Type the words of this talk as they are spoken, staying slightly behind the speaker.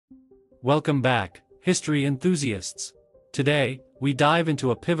Welcome back, history enthusiasts. Today, we dive into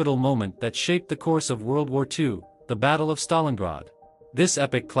a pivotal moment that shaped the course of World War II, the Battle of Stalingrad. This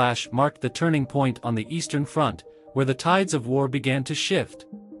epic clash marked the turning point on the Eastern Front, where the tides of war began to shift.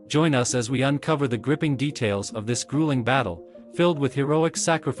 Join us as we uncover the gripping details of this grueling battle, filled with heroic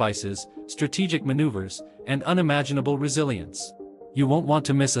sacrifices, strategic maneuvers, and unimaginable resilience. You won't want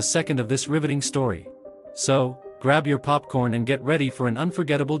to miss a second of this riveting story. So, grab your popcorn and get ready for an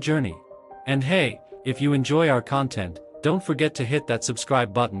unforgettable journey. And hey, if you enjoy our content, don't forget to hit that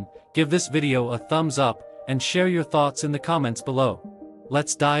subscribe button, give this video a thumbs up, and share your thoughts in the comments below.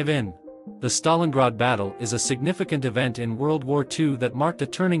 Let's dive in. The Stalingrad Battle is a significant event in World War II that marked a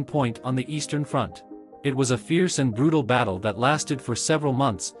turning point on the Eastern Front. It was a fierce and brutal battle that lasted for several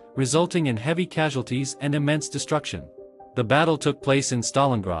months, resulting in heavy casualties and immense destruction. The battle took place in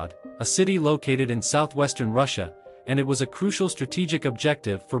Stalingrad, a city located in southwestern Russia, and it was a crucial strategic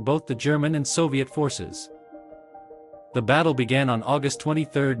objective for both the German and Soviet forces. The battle began on August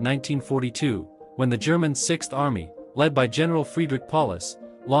 23, 1942, when the German Sixth Army, led by General Friedrich Paulus,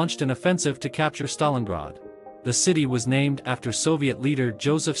 launched an offensive to capture Stalingrad. The city was named after Soviet leader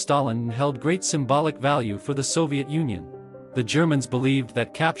Joseph Stalin and held great symbolic value for the Soviet Union. The Germans believed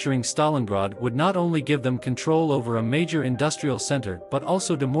that capturing Stalingrad would not only give them control over a major industrial center but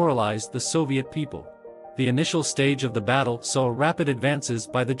also demoralize the Soviet people. The initial stage of the battle saw rapid advances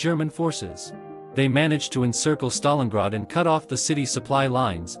by the German forces. They managed to encircle Stalingrad and cut off the city's supply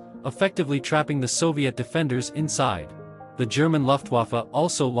lines, effectively trapping the Soviet defenders inside. The German Luftwaffe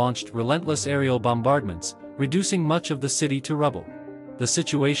also launched relentless aerial bombardments, reducing much of the city to rubble. The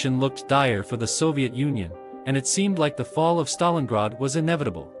situation looked dire for the Soviet Union, and it seemed like the fall of Stalingrad was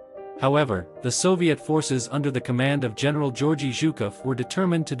inevitable. However, the Soviet forces under the command of General Georgy Zhukov were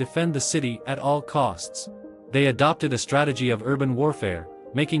determined to defend the city at all costs. They adopted a strategy of urban warfare,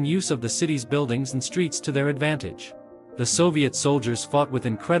 making use of the city's buildings and streets to their advantage. The Soviet soldiers fought with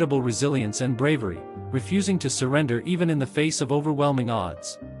incredible resilience and bravery, refusing to surrender even in the face of overwhelming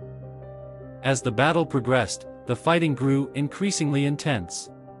odds. As the battle progressed, the fighting grew increasingly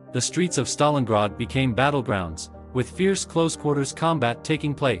intense. The streets of Stalingrad became battlegrounds, with fierce close-quarters combat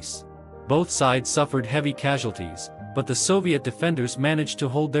taking place. Both sides suffered heavy casualties, but the Soviet defenders managed to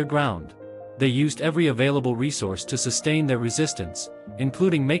hold their ground. They used every available resource to sustain their resistance,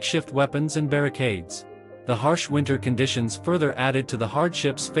 including makeshift weapons and barricades. The harsh winter conditions further added to the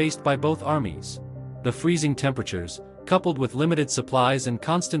hardships faced by both armies. The freezing temperatures, coupled with limited supplies and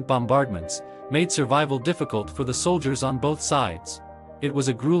constant bombardments, made survival difficult for the soldiers on both sides. It was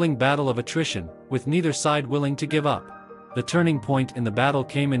a grueling battle of attrition, with neither side willing to give up. The turning point in the battle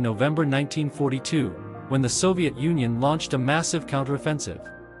came in November 1942, when the Soviet Union launched a massive counteroffensive.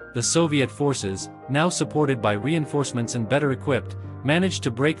 The Soviet forces, now supported by reinforcements and better equipped, managed to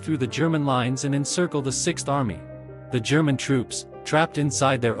break through the German lines and encircle the Sixth Army. The German troops, trapped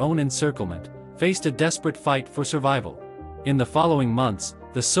inside their own encirclement, faced a desperate fight for survival. In the following months,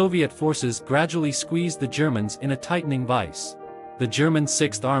 the Soviet forces gradually squeezed the Germans in a tightening vice. The German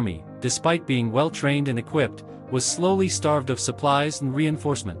Sixth Army, despite being well-trained and equipped, was slowly starved of supplies and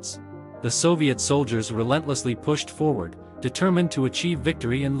reinforcements. The Soviet soldiers relentlessly pushed forward, determined to achieve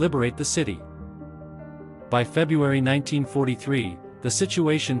victory and liberate the city. By February 1943, the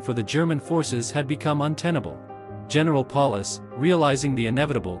situation for the German forces had become untenable. General Paulus, realizing the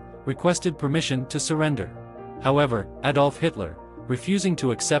inevitable, requested permission to surrender. However, Adolf Hitler, refusing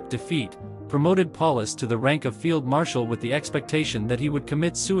to accept defeat, promoted Paulus to the rank of field marshal with the expectation that he would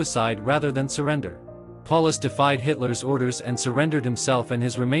commit suicide rather than surrender. Paulus defied Hitler's orders and surrendered himself and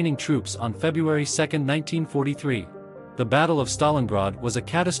his remaining troops on February 2, 1943. The Battle of Stalingrad was a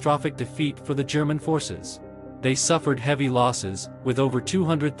catastrophic defeat for the German forces. They suffered heavy losses, with over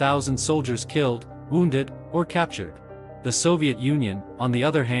 200,000 soldiers killed, wounded, or captured. The Soviet Union, on the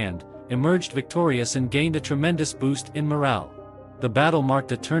other hand, emerged victorious and gained a tremendous boost in morale. The battle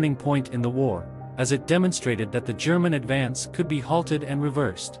marked a turning point in the war, as it demonstrated that the German advance could be halted and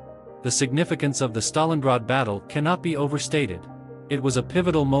reversed. The significance of the Stalingrad battle cannot be overstated. It was a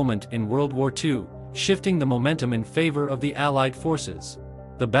pivotal moment in World War II, shifting the momentum in favor of the Allied forces.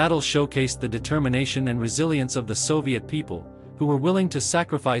 The battle showcased the determination and resilience of the Soviet people, who were willing to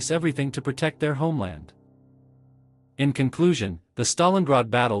sacrifice everything to protect their homeland. In conclusion, the Stalingrad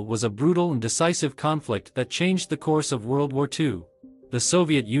battle was a brutal and decisive conflict that changed the course of World War II. The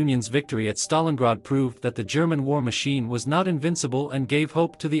Soviet Union's victory at Stalingrad proved that the German war machine was not invincible and gave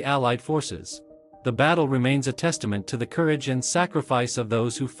hope to the Allied forces. The battle remains a testament to the courage and sacrifice of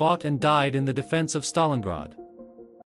those who fought and died in the defense of Stalingrad.